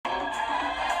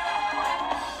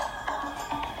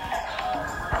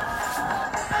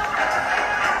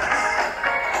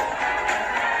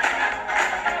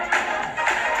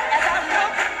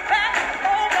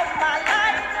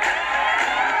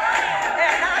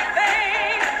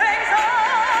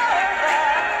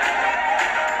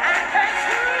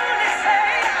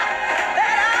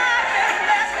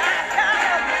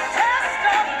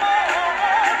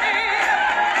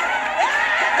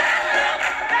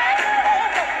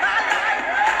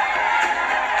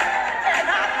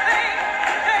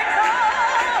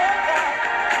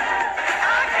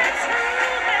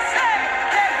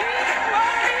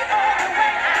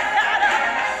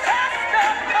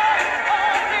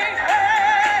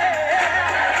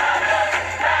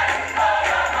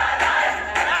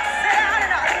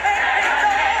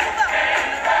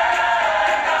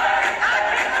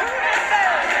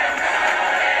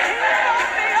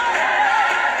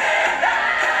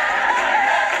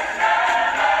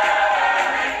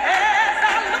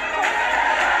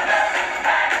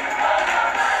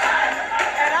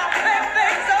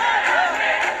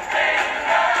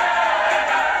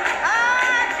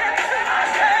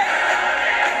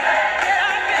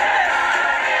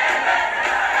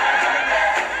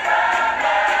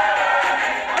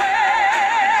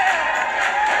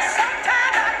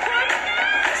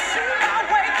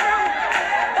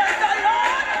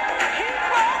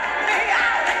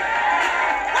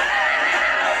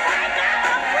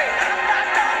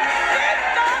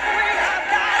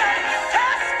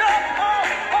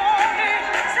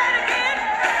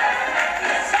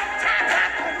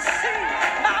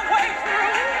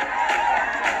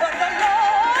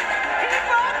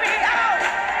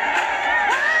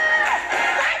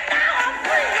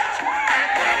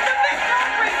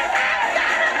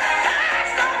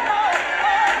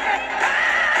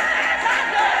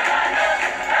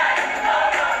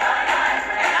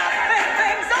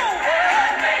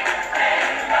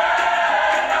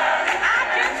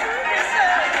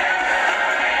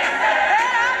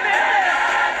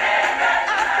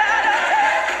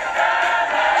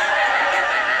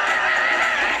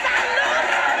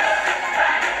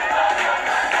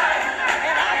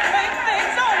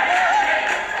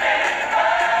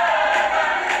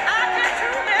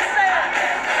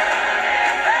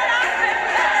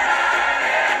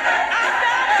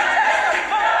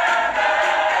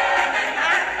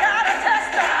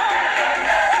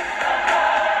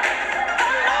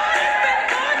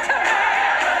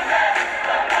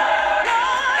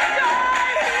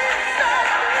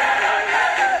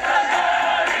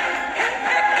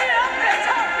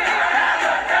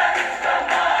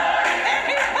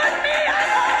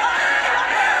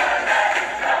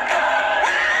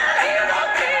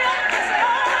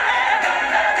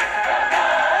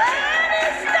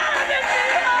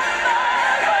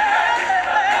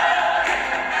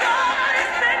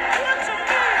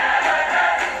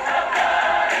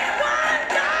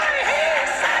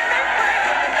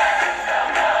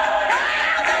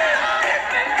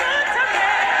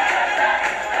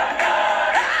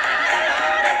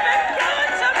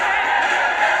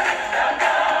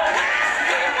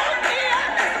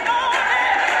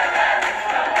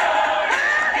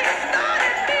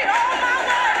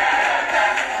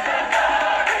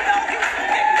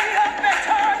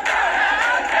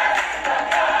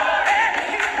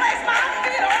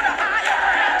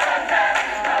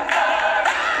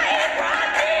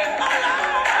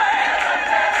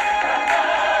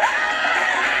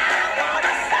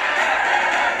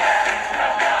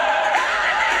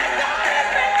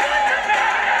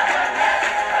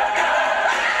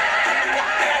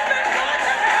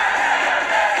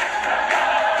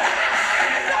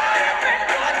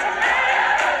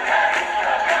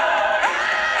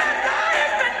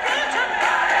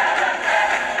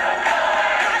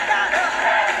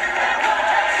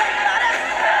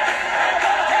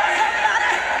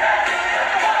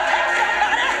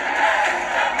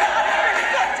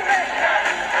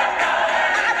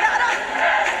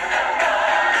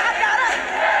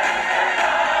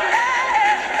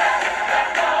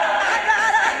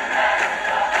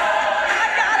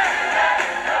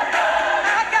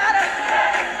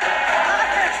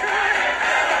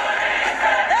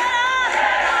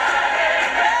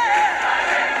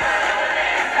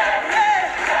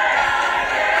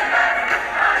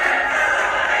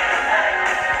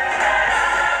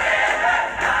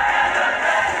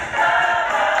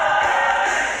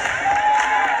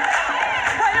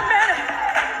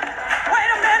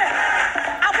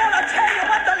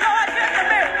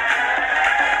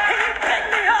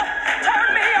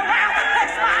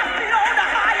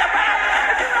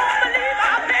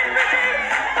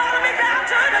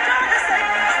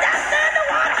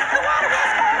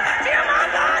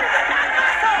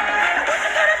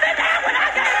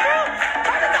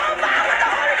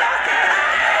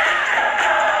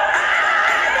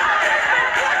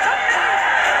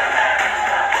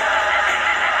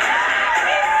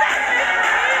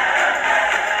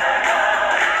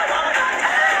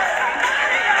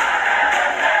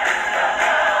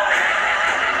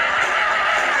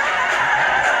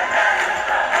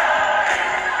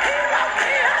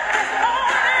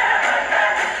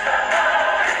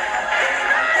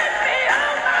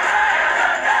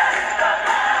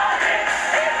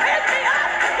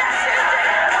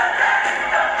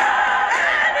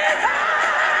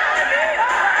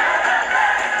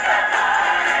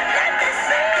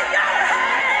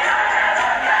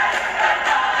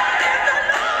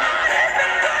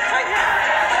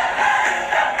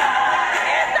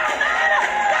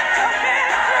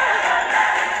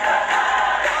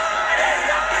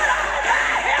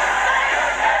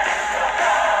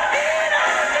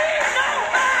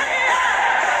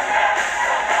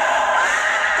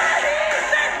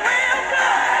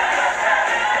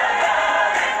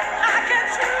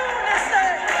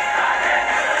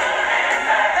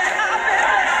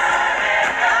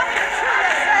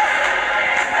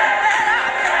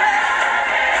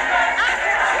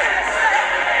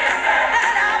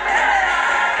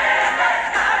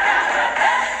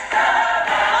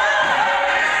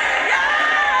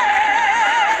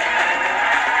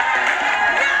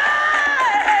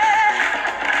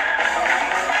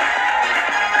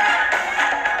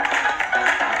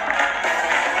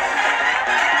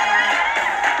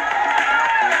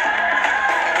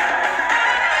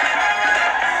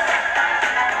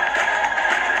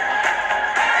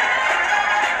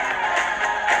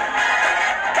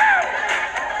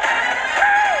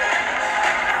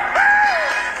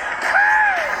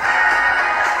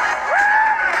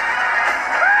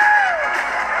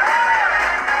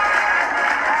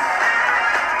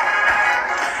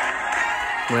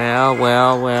Well.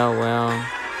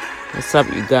 What's up,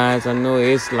 you guys? I know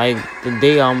it's like the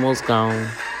day almost gone.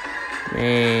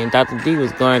 Man, Dr. D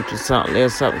was going through something.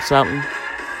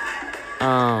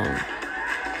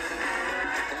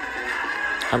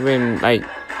 I've been like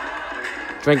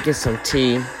drinking some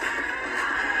tea,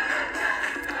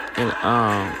 and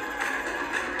I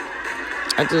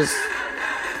just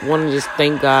want to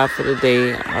thank God for the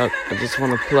day. I just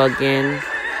want to plug in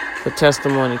for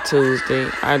Testimony Tuesday.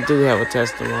 I do have a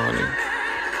testimony.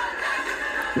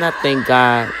 And I thank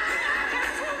God.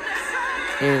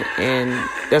 And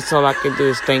that's all I can do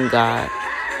is thank God.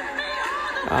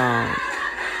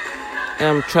 And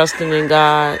I'm trusting in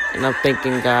God, and I'm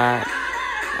thanking God.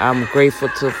 I'm grateful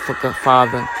for God,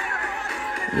 Father.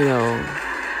 You know,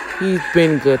 He's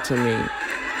been good to me.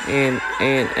 And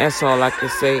that's all I can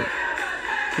say.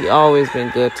 He always been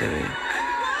good to me.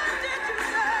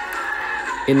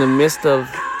 In the midst of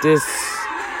this,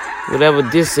 whatever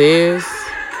this is,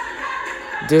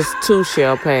 this too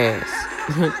shall pass.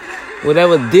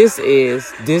 Whatever this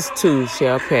is, this too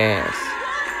shall pass.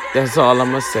 That's all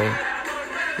I'm going to say.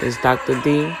 It's Dr.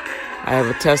 D. I have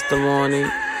a testimony.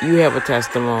 You have a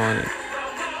testimony.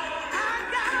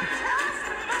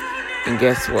 And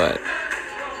guess what?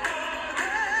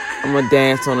 I'm going to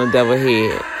dance on the devil's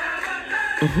head.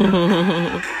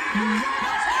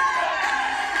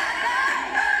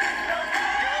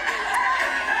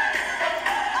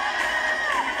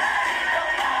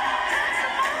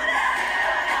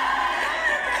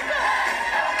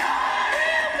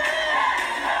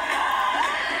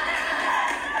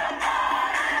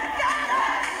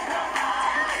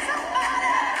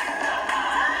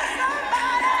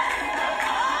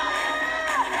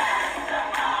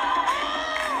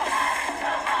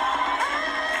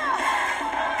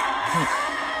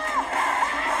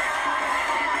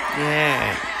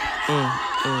 Yeah.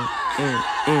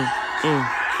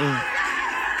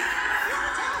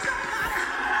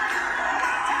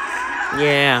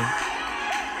 Yeah.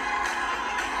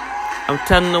 I'm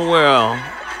telling the world,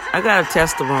 I got a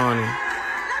testimony.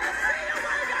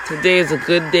 Today is a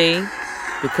good day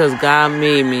because God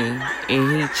made me,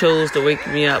 and He chose to wake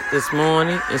me up this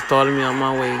morning and started me on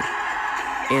my way.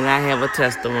 And I have a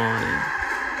testimony.